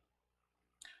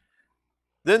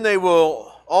 Then they will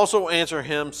also answer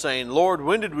him, saying, Lord,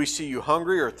 when did we see you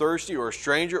hungry or thirsty or a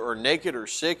stranger or naked or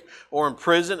sick or in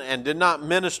prison and did not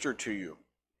minister to you?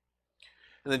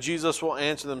 And then Jesus will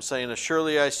answer them, saying,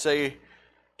 surely I say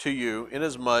to you,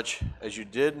 inasmuch as you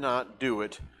did not do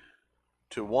it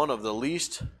to one of the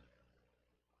least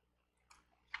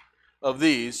of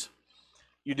these,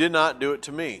 you did not do it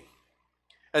to me.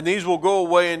 And these will go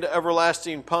away into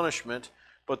everlasting punishment,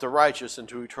 but the righteous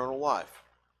into eternal life.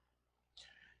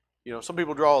 You know, some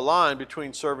people draw a line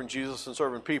between serving Jesus and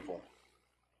serving people.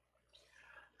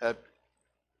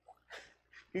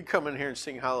 You come in here and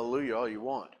sing hallelujah all you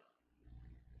want.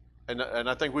 And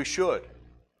I think we should.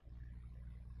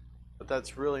 But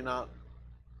that's really not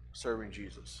serving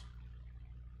Jesus.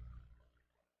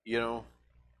 You know,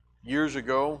 years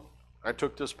ago, I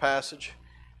took this passage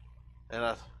and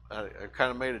I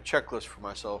kind of made a checklist for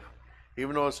myself.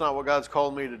 Even though it's not what God's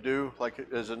called me to do, like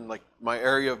as in like my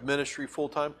area of ministry full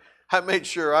time, I made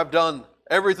sure I've done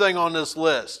everything on this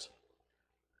list.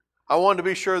 I wanted to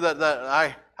be sure that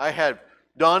I had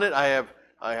done it.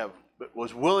 I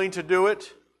was willing to do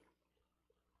it.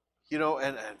 You know,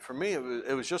 and for me,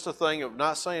 it was just a thing of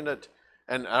not saying that,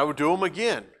 and I would do them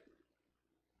again.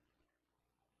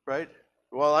 Right?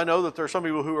 Well, I know that there are some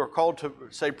people who are called to,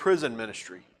 say, prison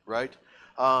ministry, right?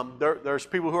 There's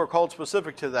people who are called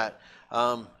specific to that.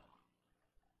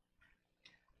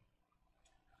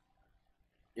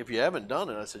 If you haven't done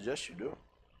it, I suggest you do it.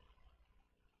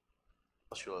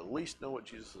 You'll at least know what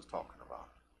Jesus is talking about.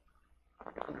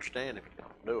 I can understand if you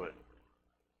don't do it.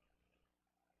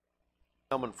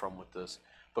 Coming from with this.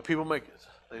 But people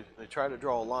they try to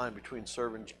draw a line between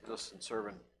serving Jesus and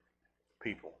serving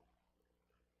people.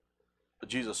 But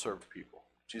Jesus served people.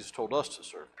 Jesus told us to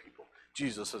serve people.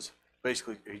 Jesus is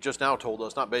basically, he just now told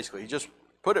us, not basically, he just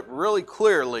put it really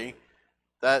clearly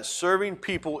that serving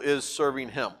people is serving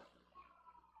him.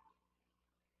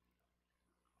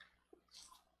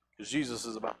 Because Jesus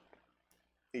is about,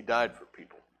 he died for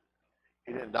people.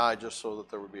 He didn't die just so that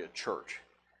there would be a church.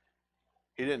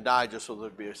 He didn't die just so there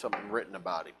would be something written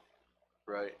about him,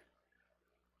 right?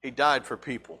 He died for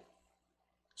people.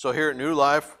 So here at New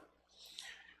Life,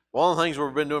 one of the things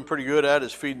we've been doing pretty good at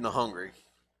is feeding the hungry,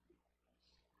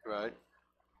 right?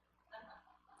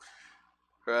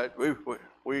 Right?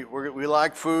 We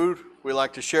like food. We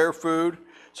like to share food.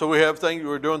 So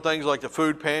we're doing things like the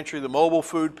food pantry, the mobile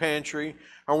food pantry,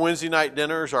 our Wednesday night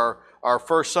dinners, our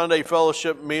first Sunday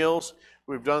fellowship meals.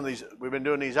 We've been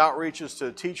doing these outreaches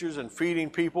to teachers and feeding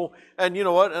people. And you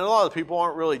know what? And a lot of people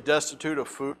aren't really destitute of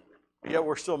food. Yet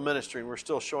we're still ministering. We're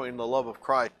still showing the love of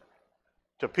Christ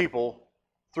to people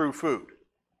through food.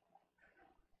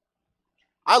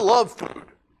 I love food.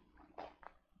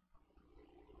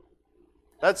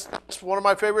 That's one of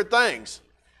my favorite things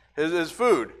is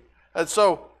food. And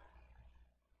so,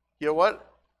 you know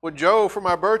what? when Joe for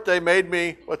my birthday made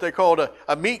me what they called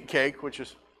a meat cake, it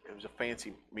was a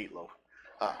fancy meatloaf.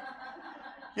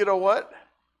 You know what?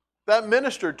 That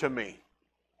ministered to me.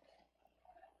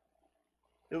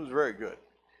 It was very good.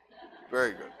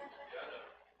 Very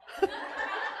good.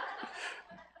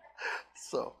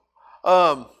 So,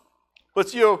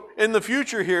 but in the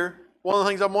future here, one of the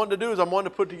things I'm wanting to do is I'm wanting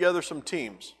to put together some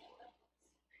teams.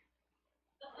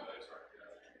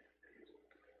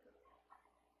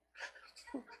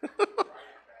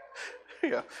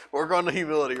 Yeah, work on the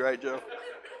humility, right, Joe?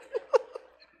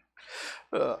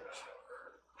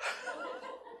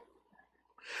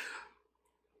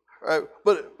 Right,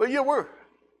 but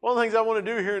one of the things I want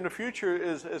to do here in the future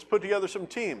is put together some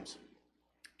teams,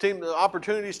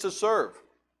 opportunities to serve.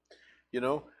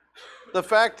 The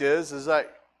fact is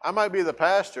that I might be the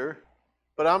pastor,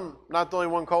 but I'm not the only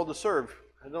one called to serve.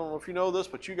 I don't know if you know this,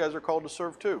 but you guys are called to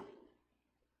serve too.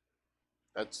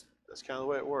 That's kind of the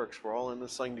way it works. We're all in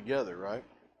this thing together, right?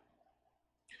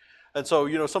 And so,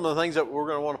 some of the things that we're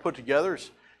going to want to put together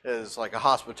is like a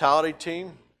hospitality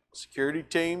team, security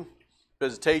team,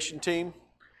 visitation team.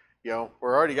 We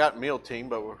already got a meal team,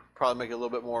 but we'll probably make it a little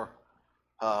bit more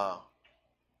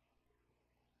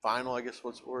final, I guess.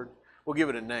 What's the word? We'll give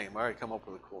it a name. I already come up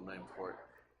with a cool name for it.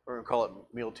 We're going to call it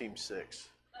Meal Team 6.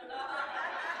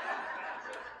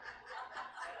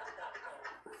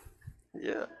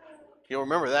 Yeah. You'll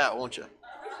remember that, won't you?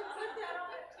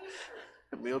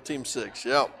 Meal Team 6,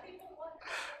 yep.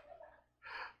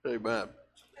 Amen.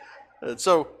 And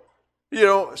so,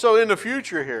 so in the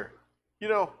future here,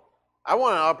 I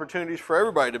want opportunities for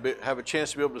everybody to have a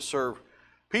chance to be able to serve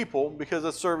people because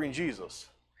that's serving Jesus.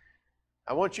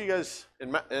 I want you guys,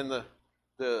 in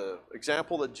the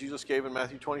example that Jesus gave in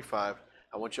Matthew 25,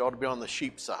 I want you all to be on the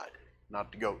sheep side,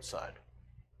 not the goat side.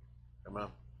 Amen.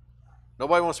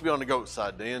 Nobody wants to be on the goat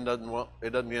side. It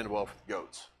doesn't end well for the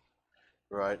goats.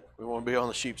 Right? We want to be on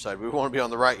the sheep side. We want to be on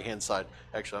the right-hand side.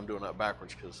 Actually, I'm doing that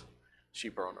backwards because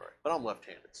sheep are on the right. But I'm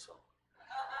left-handed, so.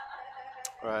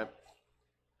 Right?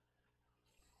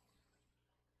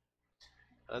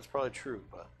 That's probably true,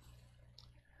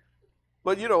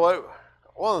 but you know what?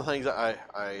 One of the things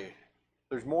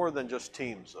there's more than just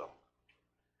teams, though.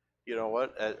 You know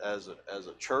what? As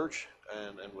a church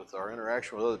and with our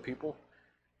interaction with other people,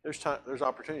 there's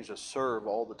opportunities to serve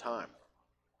all the time.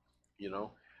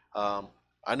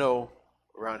 I know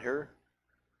around here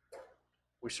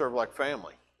we serve like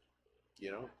family.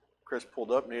 Chris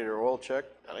pulled up, needed her oil check.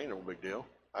 That ain't no big deal.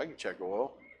 I can check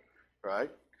oil,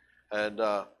 right? And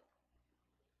huh?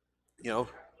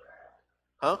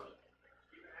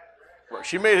 Well,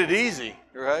 she made it easy,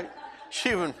 right? She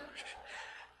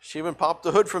even popped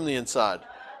the hood from the inside,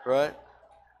 right?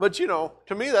 But to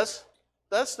me that's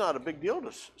not a big deal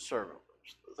to serve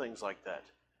things like that,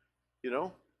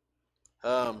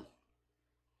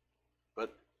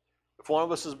 But if one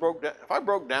of us is broke down, if I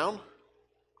broke down,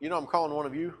 I'm calling one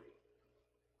of you.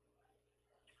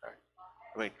 Right.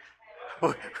 I mean,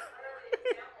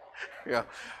 yeah,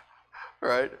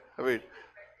 right. I mean,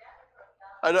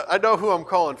 I know who I'm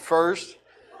calling first.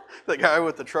 The guy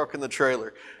with the truck and the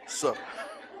trailer. So,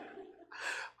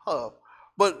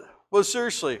 but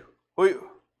seriously,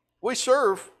 we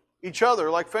serve each other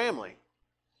like family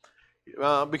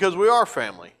because we are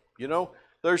family.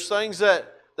 There's things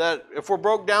that if we're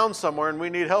broke down somewhere and we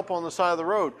need help on the side of the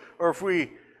road, or if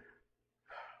we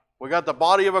got the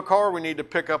body of a car we need to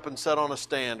pick up and set on a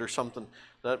stand or something,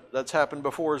 that's happened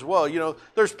before as well.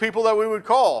 There's people that we would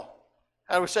call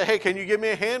and would say, hey, can you give me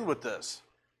a hand with this?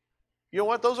 You know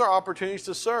what? Those are opportunities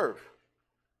to serve.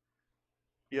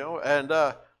 And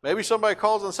maybe somebody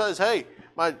calls and says, hey,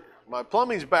 my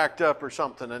plumbing's backed up or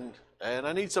something and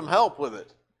I need some help with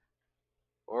it.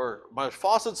 Or my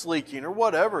faucet's leaking or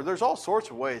whatever. There's all sorts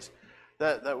of ways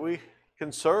that we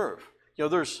can serve.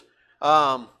 There's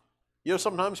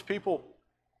sometimes people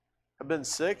have been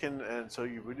sick and so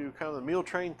we do kind of the meal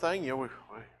train thing. We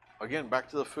again, back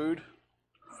to the food.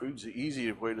 Food's the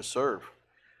easy way to serve.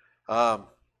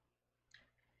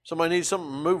 Somebody needs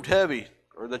something moved heavy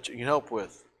or that you can help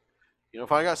with.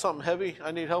 If I got something heavy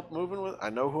I need help moving with, I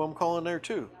know who I'm calling there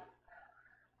too.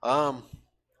 But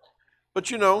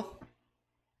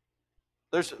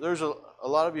there's a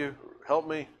lot of you helped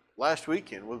me last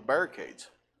weekend with barricades.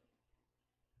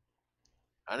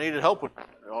 I needed help with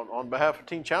on behalf of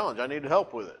Teen Challenge. I needed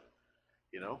help with it.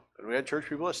 And we had church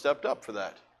people that stepped up for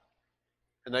that,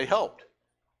 and they helped.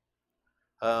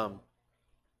 Those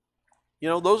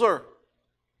are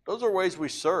ways we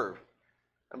serve.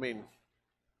 I mean,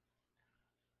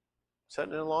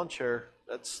 sitting in a lawn chair.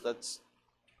 That's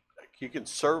you can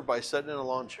serve by sitting in a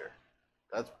lawn chair.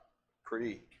 That's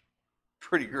pretty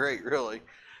great, really.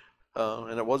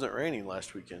 And it wasn't raining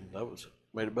last weekend. That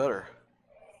made it better.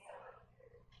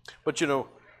 But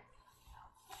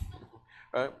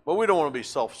right? But we don't want to be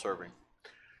self-serving.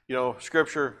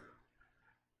 Scripture,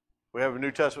 we have a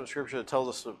New Testament scripture that tells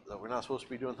us that we're not supposed to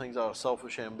be doing things out of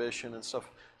selfish ambition and stuff.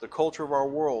 The culture of our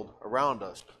world around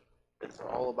us, it's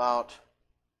all about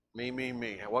me, me,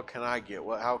 me. What can I get?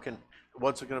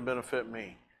 What's it going to benefit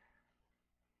me?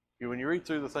 When you read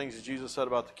through the things that Jesus said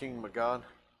about the kingdom of God,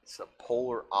 it's a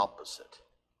polar opposite.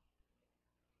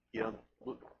 It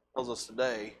tells us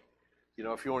today,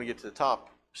 if you want to get to the top,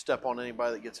 step on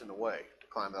anybody that gets in the way to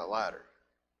climb that ladder.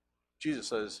 Jesus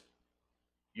says,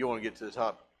 you want to get to the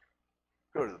top,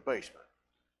 go to the basement.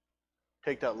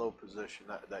 Take that low position,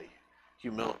 that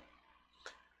humility.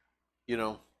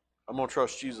 I'm going to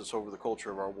trust Jesus over the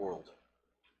culture of our world.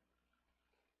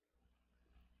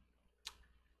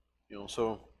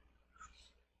 So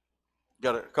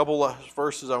got a couple last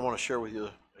verses I want to share with you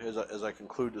as I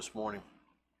conclude this morning.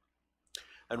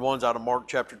 And one's out of Mark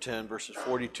chapter 10, verses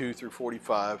 42 through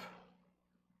 45.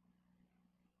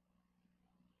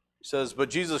 He says, "But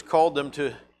Jesus called them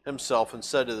to himself and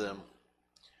said to them,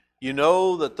 you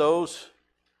know that those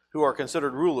who are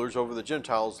considered rulers over the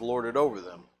Gentiles lord it over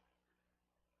them,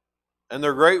 and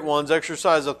their great ones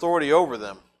exercise authority over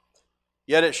them.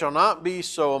 Yet it shall not be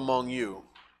so among you.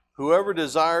 Whoever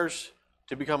desires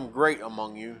to become great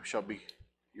among you shall be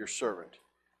your servant,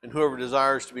 and whoever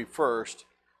desires to be first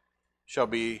shall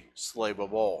be slave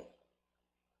of all.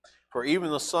 For even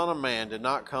the Son of Man did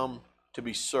not come to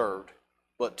be served,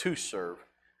 but to serve,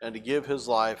 and to give his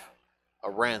life a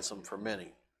ransom for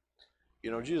many."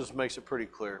 Jesus makes it pretty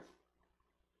clear,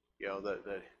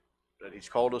 that he's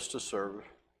called us to serve.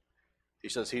 He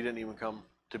says he didn't even come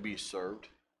to be served,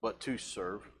 but to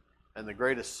serve. And the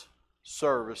greatest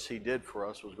service he did for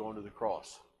us was going to the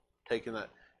cross, taking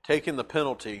the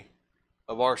penalty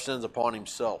of our sins upon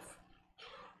himself.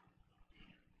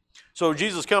 So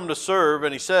Jesus came to serve,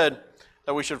 and he said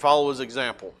that we should follow his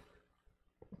example.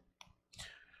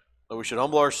 That we should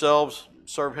humble ourselves,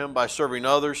 serve him by serving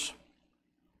others.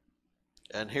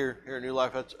 And here in New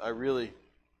Life, that's already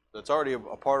a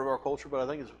part of our culture, but I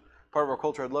think it's part of our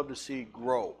culture I'd love to see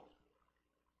grow,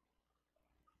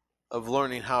 of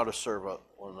learning how to serve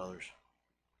one another.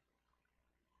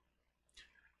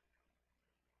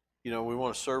 We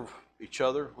want to serve each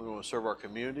other, we want to serve our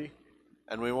community,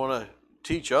 and we want to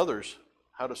teach others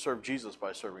how to serve Jesus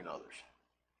by serving others.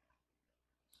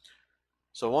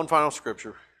 So one final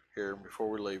scripture here before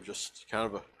we leave, just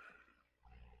kind of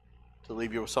to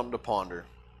leave you with something to ponder,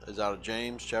 is out of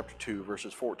James chapter 2,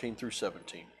 verses 14 through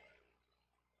 17.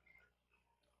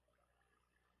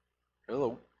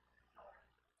 Hello.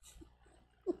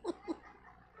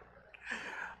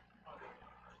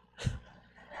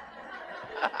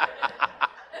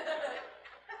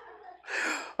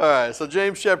 All right, so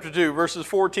James chapter 2, verses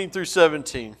 14 through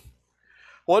 17.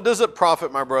 "What does it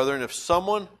profit, my brethren, if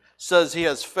someone says he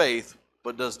has faith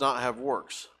but does not have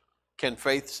works? Can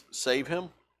faith save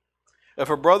him? If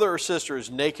a brother or sister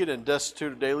is naked and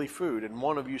destitute of daily food, and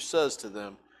one of you says to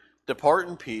them, 'Depart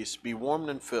in peace, be warmed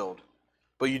and filled,'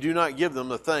 but you do not give them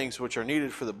the things which are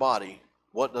needed for the body,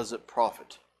 what does it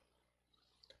profit?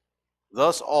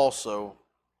 Thus also,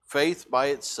 faith by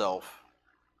itself,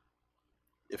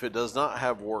 if it does not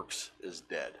have works, is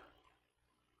dead."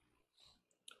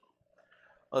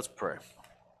 Let's pray.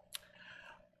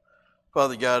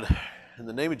 Father God, in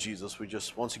the name of Jesus, we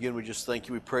just thank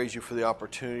you. We praise you for the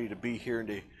opportunity to be here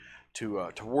and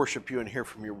to worship you and hear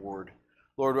from your word.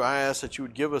 Lord, I ask that you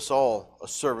would give us all a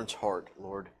servant's heart,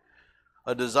 Lord,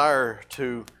 a desire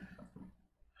to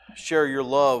share your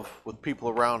love with people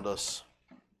around us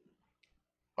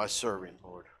by serving,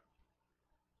 Lord.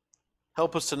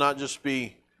 Help us to not just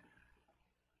be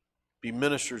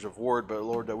ministers of word, but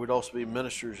Lord, that we'd also be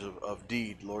ministers of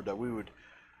deed, Lord, that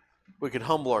we could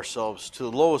humble ourselves to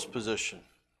the lowest position.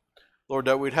 Lord,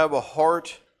 that we'd have a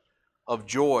heart of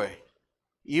joy,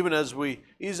 even as we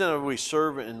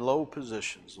serve in low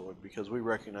positions, Lord, because we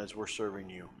recognize we're serving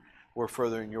you. We're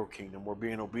furthering your kingdom. We're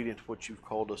being obedient to what you've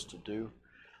called us to do.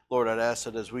 Lord, I'd ask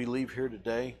that as we leave here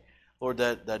today, Lord,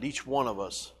 that each one of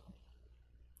us,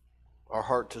 our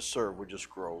heart to serve would just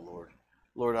grow, Lord.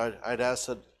 Lord, I'd ask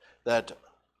that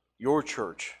your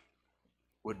church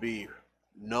would be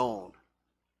known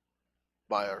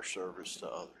by our service to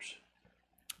others.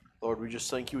 Lord, we just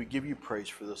thank you. We give you praise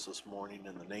for this morning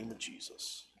in the name of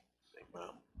Jesus.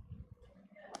 Amen.